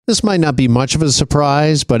This might not be much of a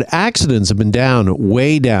surprise, but accidents have been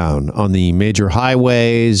way down on the major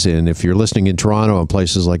highways. And if you're listening in Toronto on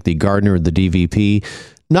places like the Gardiner or the DVP,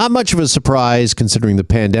 not much of a surprise considering the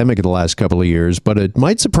pandemic in the last couple of years, but it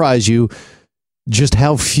might surprise you just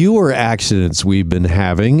how fewer accidents we've been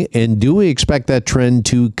having. And do we expect that trend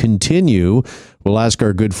to continue? We'll ask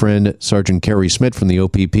our good friend, Sergeant Kerry Schmidt from the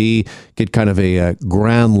OPP, get kind of a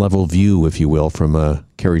ground level view, if you will, from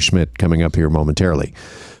Kerry Schmidt coming up here momentarily.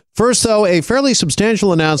 First, though, a fairly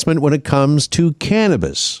substantial announcement when it comes to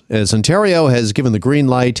cannabis, as Ontario has given the green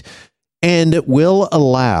light and will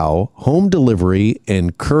allow home delivery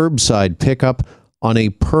and curbside pickup on a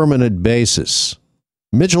permanent basis.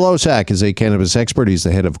 Mitchell Osak is a cannabis expert. He's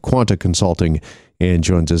the head of Quanta Consulting and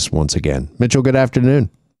joins us once again. Mitchell, good afternoon.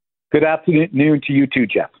 Good afternoon to you too,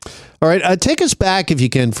 Jeff. All right, take us back, if you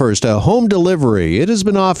can, first. Home delivery, it has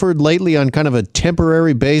been offered lately on kind of a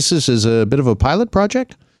temporary basis as a bit of a pilot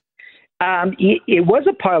project? It was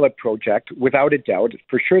a pilot project, without a doubt.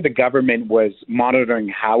 For sure, the government was monitoring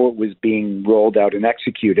how it was being rolled out and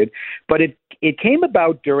executed. But it came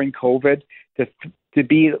about during COVID to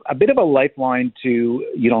be a bit of a lifeline to,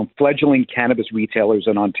 fledgling cannabis retailers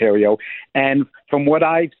in Ontario. And from what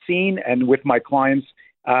I've seen and with my clients,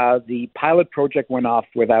 the pilot project went off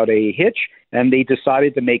without a hitch, and they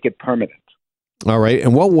decided to make it permanent. All right.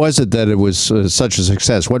 And what was it that it was such a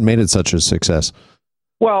success? What made it such a success?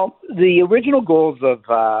 Well, the original goals of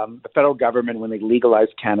the federal government when they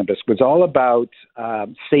legalized cannabis was all about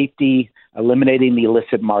safety, eliminating the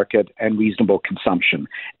illicit market, and reasonable consumption.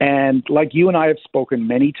 And like you and I have spoken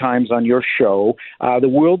many times on your show, the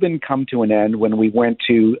world didn't come to an end when we went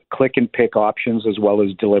to click and pick options as well as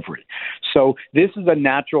delivery. So this is a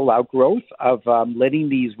natural outgrowth of letting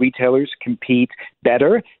these retailers compete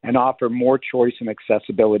better and offer more choice and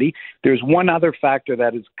accessibility. There's one other factor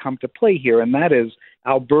that has come to play here, and that is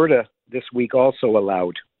Alberta this week also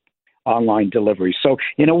allowed online delivery. So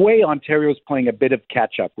in a way, Ontario is playing a bit of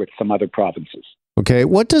catch up with some other provinces. Okay.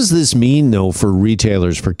 What does this mean, though, for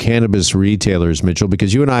retailers, for cannabis retailers, Mitchell?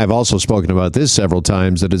 Because you and I have also spoken about this several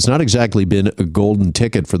times, that it's not exactly been a golden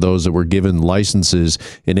ticket for those that were given licenses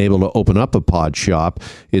and able to open up a pod shop.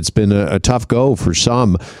 It's been a tough go for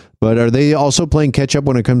some. But are they also playing catch up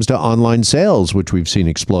when it comes to online sales, which we've seen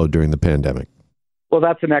explode during the pandemic? Well,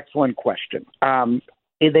 that's an excellent question.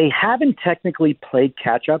 They haven't technically played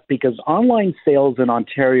catch-up because online sales in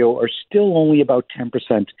Ontario are still only about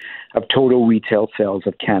 10% of total retail sales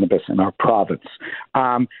of cannabis in our province.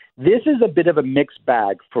 This is a bit of a mixed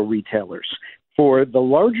bag for retailers. For the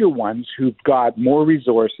larger ones who've got more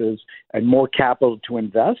resources and more capital to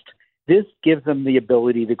invest, this gives them the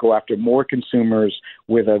ability to go after more consumers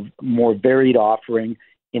with a more varied offering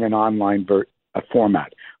in an online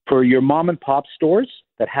format. For your mom and pop stores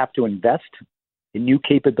that have to invest in new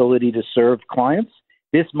capability to serve clients,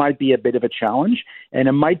 this might be a bit of a challenge, and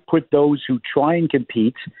it might put those who try and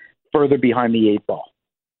compete further behind the eight ball.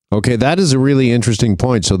 Okay, that is a really interesting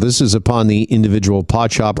point. So this is upon the individual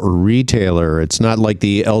pot shop or retailer. It's not like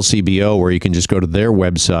the LCBO where you can just go to their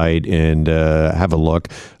website and have a look.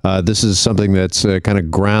 This is something that's kind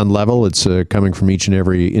of ground level. It's coming from each and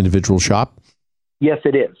every individual shop. Yes,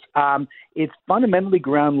 it is. It's fundamentally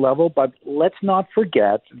ground level, but let's not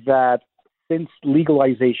forget that since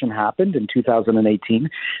legalization happened in 2018,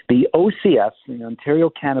 the OCS, the Ontario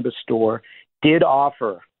Cannabis Store, did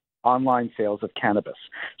offer online sales of cannabis.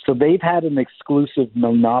 So they've had an exclusive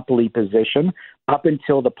monopoly position up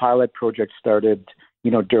until the pilot project started,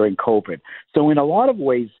 during COVID. So in a lot of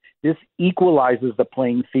ways, this equalizes the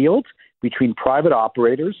playing field between private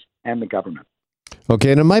operators and the government.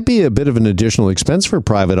 Okay, and it might be a bit of an additional expense for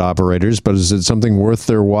private operators, but is it something worth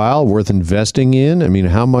their while, worth investing in? I mean,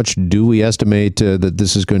 how much do we estimate that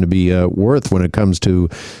this is going to be worth when it comes to,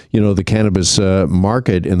 the cannabis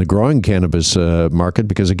market and the growing cannabis market?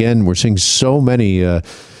 Because, again, we're seeing so many,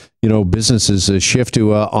 businesses shift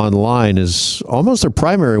to online as almost their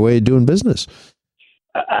primary way of doing business.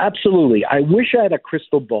 Absolutely. I wish I had a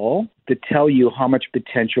crystal ball to tell you how much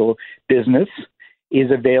potential business is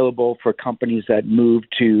available for companies that move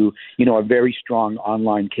to, a very strong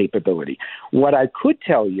online capability. What I could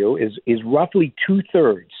tell you is roughly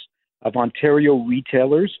 2/3 of Ontario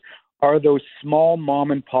retailers are those small mom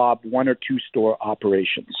and pop 1 or 2 store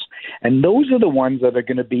operations. And those are the ones that are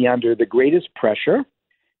going to be under the greatest pressure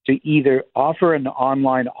to either offer an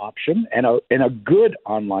online option and a good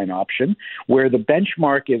online option where the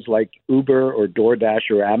benchmark is like Uber or DoorDash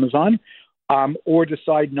or Amazon, or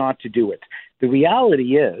decide not to do it. The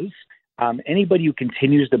reality is anybody who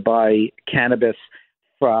continues to buy cannabis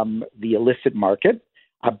from the illicit market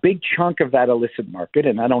a big chunk of that illicit market,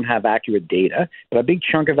 and I don't have accurate data, but a big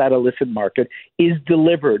chunk of that illicit market is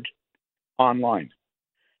delivered online.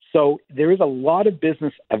 So there is a lot of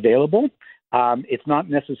business available. It's not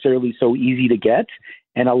necessarily so easy to get,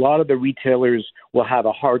 and a lot of the retailers will have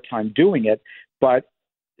a hard time doing it. But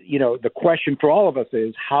the question for all of us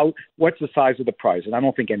is what's the size of the prize? And I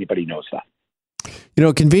don't think anybody knows that.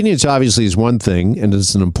 Convenience obviously is one thing, and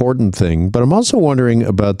it's an important thing, but I'm also wondering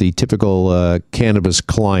about the typical cannabis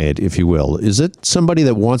client, if you will. Is it somebody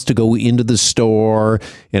that wants to go into the store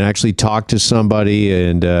and actually talk to somebody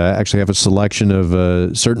and actually have a selection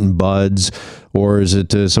of certain buds, or is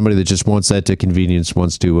it somebody that just wants that to convenience,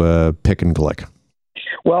 wants to pick and click?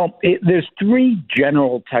 Well, there's three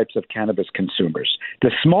general types of cannabis consumers.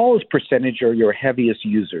 The smallest percentage are your heaviest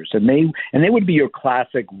users, and they would be your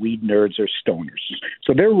classic weed nerds or stoners.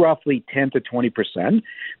 So they're roughly 10 to 20%,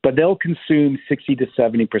 but they'll consume 60 to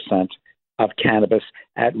 70% of cannabis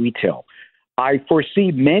at retail. I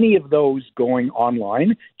foresee many of those going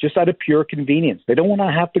online just out of pure convenience. They don't want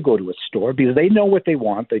to have to go to a store because they know what they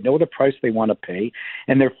want, they know the price they want to pay,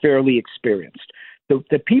 and they're fairly experienced.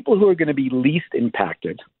 The people who are going to be least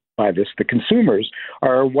impacted by this, the consumers,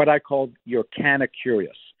 are what I call your canna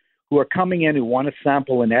curious, who are coming in who want to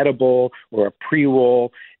sample an edible or a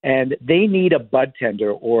pre-roll, and they need a bud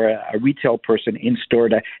tender or a retail person in store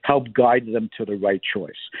to help guide them to the right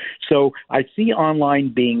choice. So I see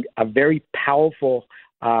online being a very powerful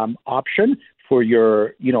option for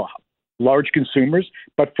your, large consumers,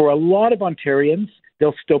 but for a lot of Ontarians,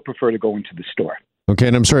 they'll still prefer to go into the store. Okay,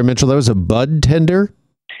 and I'm sorry, Mitchell, that was a bud tender?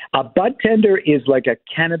 A bud tender is like a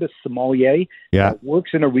cannabis sommelier that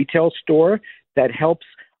works in a retail store that helps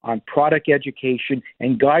on product education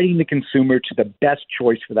and guiding the consumer to the best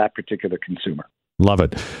choice for that particular consumer. Love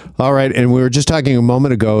it. All right, and we were just talking a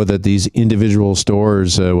moment ago that these individual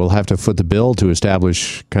stores will have to foot the bill to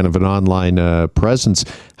establish kind of an online presence.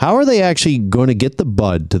 How are they actually going to get the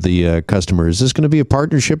bud to the customer? Is this going to be a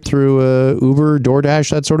partnership through Uber,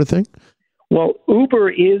 DoorDash, that sort of thing? Well, Uber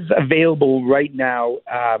is available right now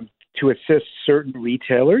to assist certain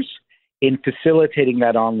retailers in facilitating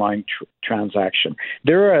that online transaction.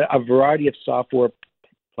 There are a variety of software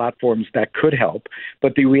platforms that could help,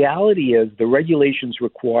 but the reality is the regulations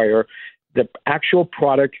require the actual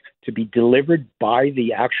product to be delivered by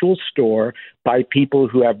the actual store by people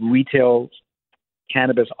who have retail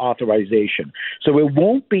cannabis authorization. So it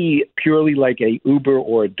won't be purely like a Uber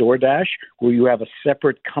or a DoorDash where you have a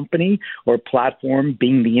separate company or platform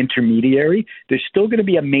being the intermediary. There's still going to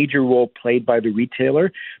be a major role played by the retailer,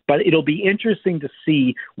 but it'll be interesting to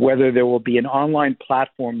see whether there will be an online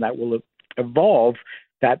platform that will evolve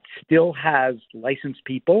that still has licensed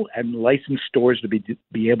people and licensed stores to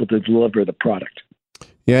be able to deliver the product.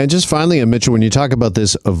 Yeah, and just finally, Mitchell, when you talk about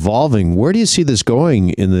this evolving, where do you see this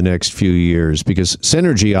going in the next few years? Because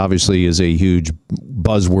synergy obviously is a huge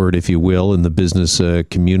buzzword, if you will, in the business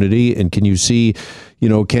community. And can you see,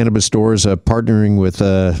 cannabis stores partnering with,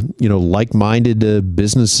 like-minded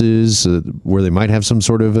businesses where they might have some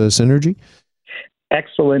sort of synergy?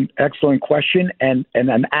 Excellent question, and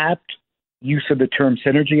an apt use of the term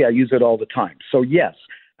synergy. I use it all the time. So yes,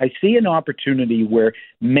 I see an opportunity where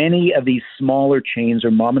many of these smaller chains or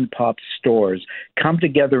mom and pop stores come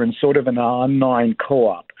together in sort of an online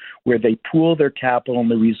co-op where they pool their capital and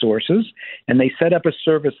the resources, and they set up a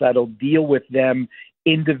service that'll deal with them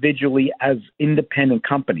individually as independent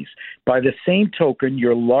companies. By the same token,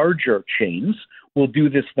 your larger chains will do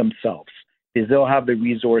this themselves, because they'll have the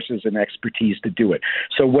resources and expertise to do it.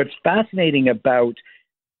 So what's fascinating about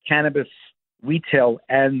cannabis retail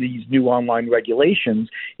and these new online regulations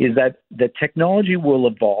is that the technology will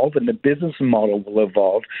evolve and the business model will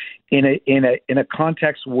evolve in a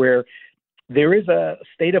context where there is a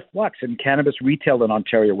state of flux in cannabis retail in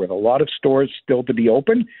Ontario, with a lot of stores still to be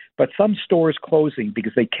open, but some stores closing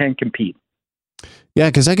because they can't compete. Yeah,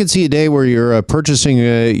 because I could see a day where you're purchasing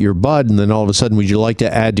your bud, and then all of a sudden, would you like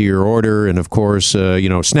to add to your order? And of course,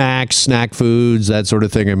 snacks, snack foods, that sort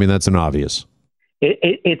of thing. I mean, that's an obvious.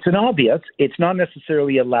 It's an obvious. It's not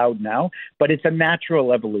necessarily allowed now, but it's a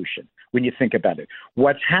natural evolution when you think about it.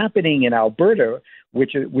 What's happening in Alberta,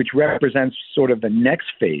 which represents sort of the next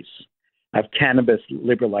phase of cannabis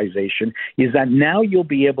liberalization, is that now you'll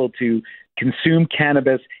be able to consume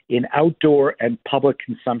cannabis in outdoor and public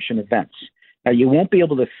consumption events. Now, you won't be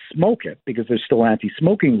able to smoke it because there's still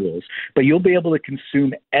anti-smoking rules, but you'll be able to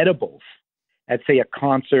consume edibles at, say, a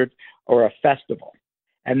concert or a festival.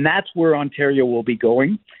 And that's where Ontario will be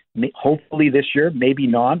going, hopefully this year, maybe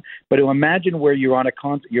not. But imagine where you're at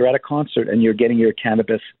a concert and you're getting your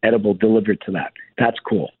cannabis edible delivered to that. That's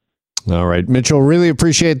cool. All right, Mitchell, really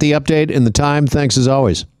appreciate the update and the time. Thanks as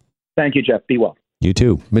always. Thank you, Jeff. Be well. You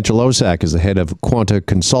too. Mitchell Osak is the head of Quanta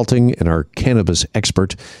Consulting and our cannabis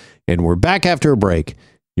expert. And we're back after a break.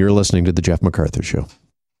 You're listening to The Jeff MacArthur Show.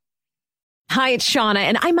 Hi, it's Shauna,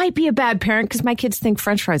 and I might be a bad parent because my kids think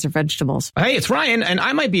French fries are vegetables. Hey, it's Ryan, and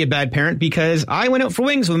I might be a bad parent because I went out for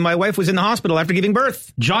wings when my wife was in the hospital after giving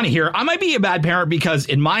birth. Johnny here. I might be a bad parent because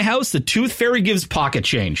in my house, the tooth fairy gives pocket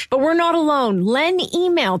change. But we're not alone. Len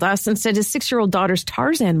emailed us and said his 6-year-old daughter's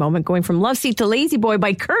Tarzan moment going from love seat to lazy boy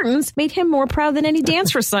by curtains made him more proud than any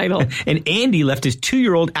dance recital. And Andy left his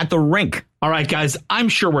 2-year-old at the rink. All right, guys, I'm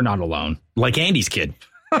sure we're not alone. Like Andy's kid.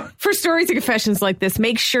 For stories and confessions like this,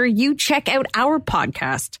 make sure you check out our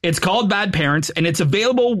podcast. It's called Bad Parents, and it's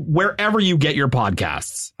available wherever you get your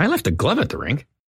podcasts. I left a glove at the rink.